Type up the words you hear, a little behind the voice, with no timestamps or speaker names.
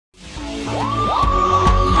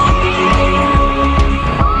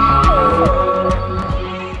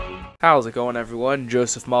How's it going, everyone?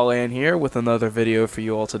 Joseph Malan here with another video for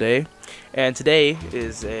you all today. And today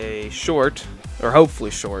is a short, or hopefully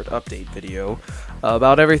short, update video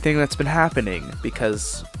about everything that's been happening,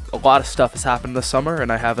 because a lot of stuff has happened this summer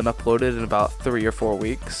and I haven't uploaded in about 3 or 4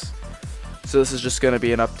 weeks. So this is just going to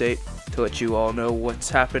be an update to let you all know what's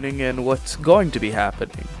happening and what's going to be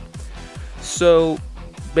happening. So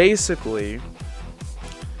basically,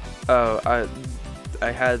 I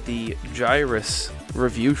had the Gyrus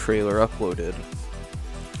review trailer uploaded,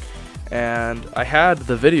 and I had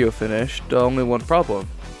the video finished. Only one problem: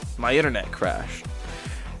 my internet crashed.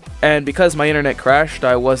 And because my internet crashed,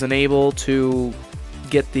 I wasn't able to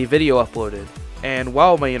get the video uploaded. And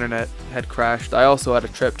while my internet had crashed, I also had a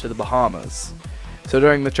trip to the Bahamas. So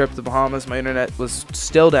during the trip to the Bahamas, my internet was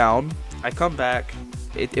still down. I come back,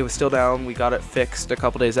 it was still down. We got it fixed a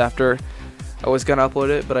couple days after. I was gonna upload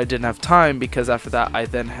it, but I didn't have time because after that I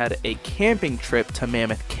then had a camping trip to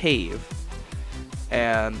Mammoth Cave.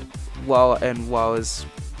 And after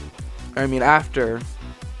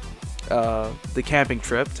the camping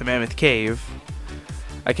trip to Mammoth Cave,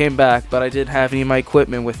 I came back, but I didn't have any of my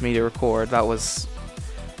equipment with me to record. That was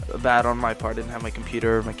bad on my part. I didn't have my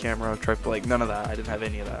computer, my camera, tripod, none of that. I didn't have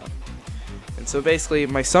any of that. And so basically,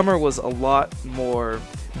 my summer was a lot more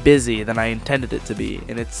busy than I intended it to be,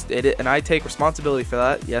 and and I take responsibility for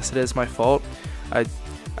that. Yes, it is my fault. I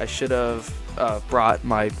should have brought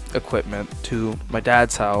my equipment to my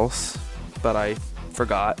dad's house, but I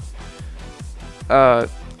forgot.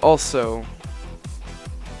 Also,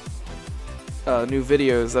 new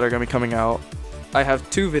videos that are going to be coming out. I have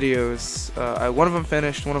 2 videos. One of them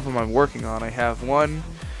finished, one of them I'm working on. I have one,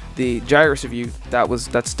 the Gyrus review,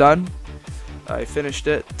 that's done. I finished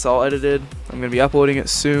it. It's all edited. I'm going to be uploading it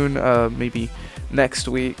soon, maybe next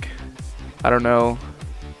week. I don't know.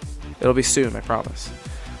 It'll be soon, I promise.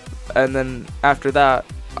 And then after that,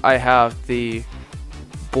 I have the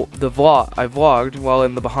vlog. I vlogged while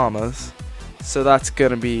in the Bahamas, so that's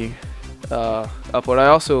going to be uploaded. I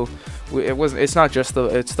also, it's not just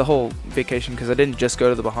it's the whole vacation, because I didn't just go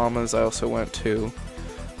to the Bahamas. I also went to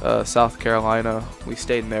South Carolina. We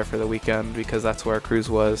stayed in there for the weekend because that's where our cruise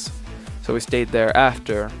was. So we stayed there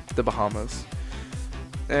after the Bahamas.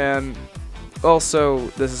 And also,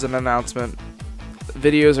 this is an announcement.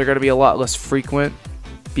 Videos are going to be a lot less frequent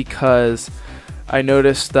because I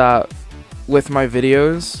noticed that with my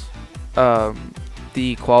videos,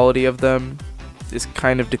 the quality of them is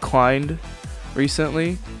kind of declined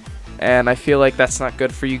recently. And I feel like that's not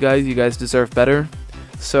good for you guys. You guys deserve better.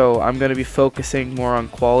 So I'm going to be focusing more on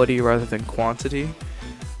quality rather than quantity.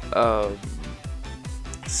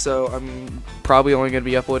 So I'm probably only going to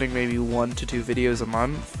be uploading maybe 1 to 2 videos a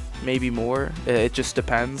month, maybe more. It just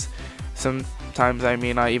depends. Sometimes I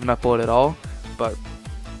may not even upload at all, but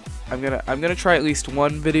I'm gonna try at least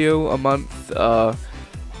 1 video a month,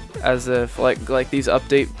 as if like these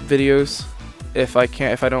update videos. If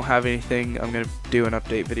I don't have anything, I'm gonna do an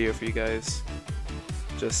update video for you guys,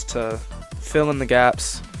 just to fill in the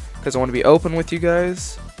gaps, because I want to be open with you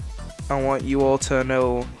guys. I want you all to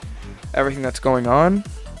know everything that's going on,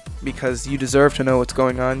 because you deserve to know what's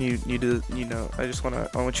going on. I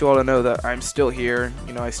want you all to know that I'm still here.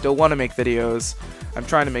 I still want to make videos. I'm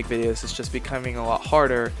trying to make videos. It's just becoming a lot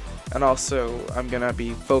harder. And also, I'm gonna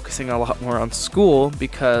be focusing a lot more on school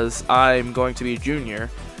because I'm going to be a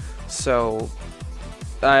junior. So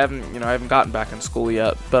I haven't gotten back in school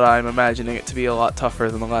yet, but I'm imagining it to be a lot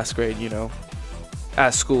tougher than the last grade.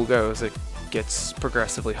 As school goes, it gets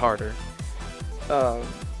progressively harder.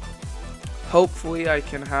 Hopefully I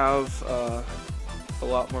can have a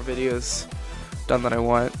lot more videos done than I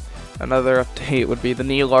want. Another update would be the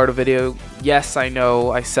Neolardo video. Yes, I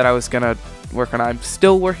know I said I was gonna work on it. I'm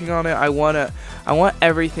still working on it. I want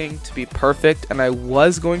everything to be perfect, and I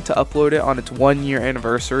was going to upload it on its 1-year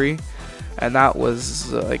anniversary, and that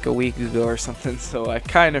was like a week ago or something, so I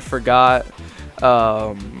kind of forgot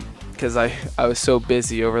because I was so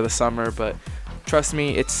busy over the summer. But trust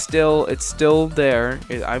me, it's still there.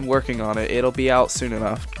 I'm working on it. It'll be out soon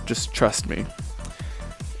enough. Just trust me.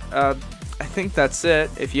 I think that's it.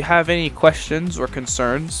 If you have any questions or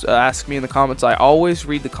concerns, ask me in the comments. I always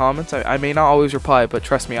read the comments. I may not always reply, but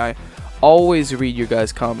trust me, I always read your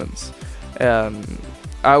guys' comments. And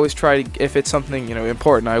I always try to, if it's something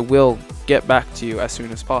important, I will get back to you as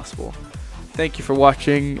soon as possible. Thank you for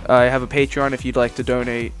watching. I have a Patreon if you'd like to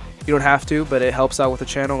donate. You don't have to, but it helps out with the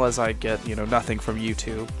channel, as I get nothing from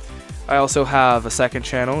YouTube. I also have a second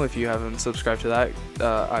channel. If you haven't subscribed to that,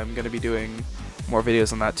 I'm going to be doing more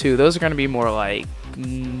videos on that too. Those are going to be more like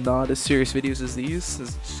not as serious videos as these.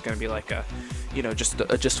 It's just going to be like a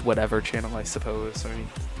just whatever channel, I suppose. I mean,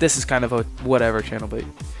 this is kind of a whatever channel, but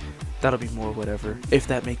that'll be more whatever, if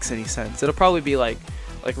that makes any sense. It'll probably be like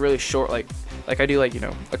really short, like I do, like, you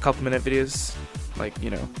know, a couple minute videos, like, you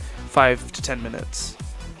know, 5 to 10 minutes,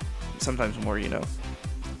 sometimes more, you know,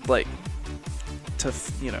 like to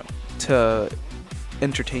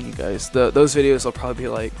entertain you guys. Those videos will probably be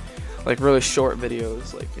like really short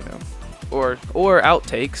videos, like, you know, or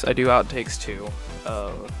outtakes. I do outtakes too.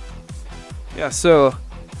 Yeah, so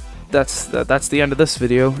that's the end of this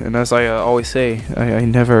video. And as I always say, I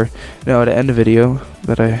never know how to end a video,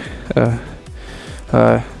 but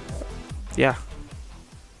yeah.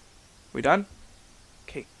 We done?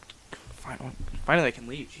 Okay, finally I can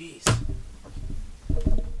leave. Jeez.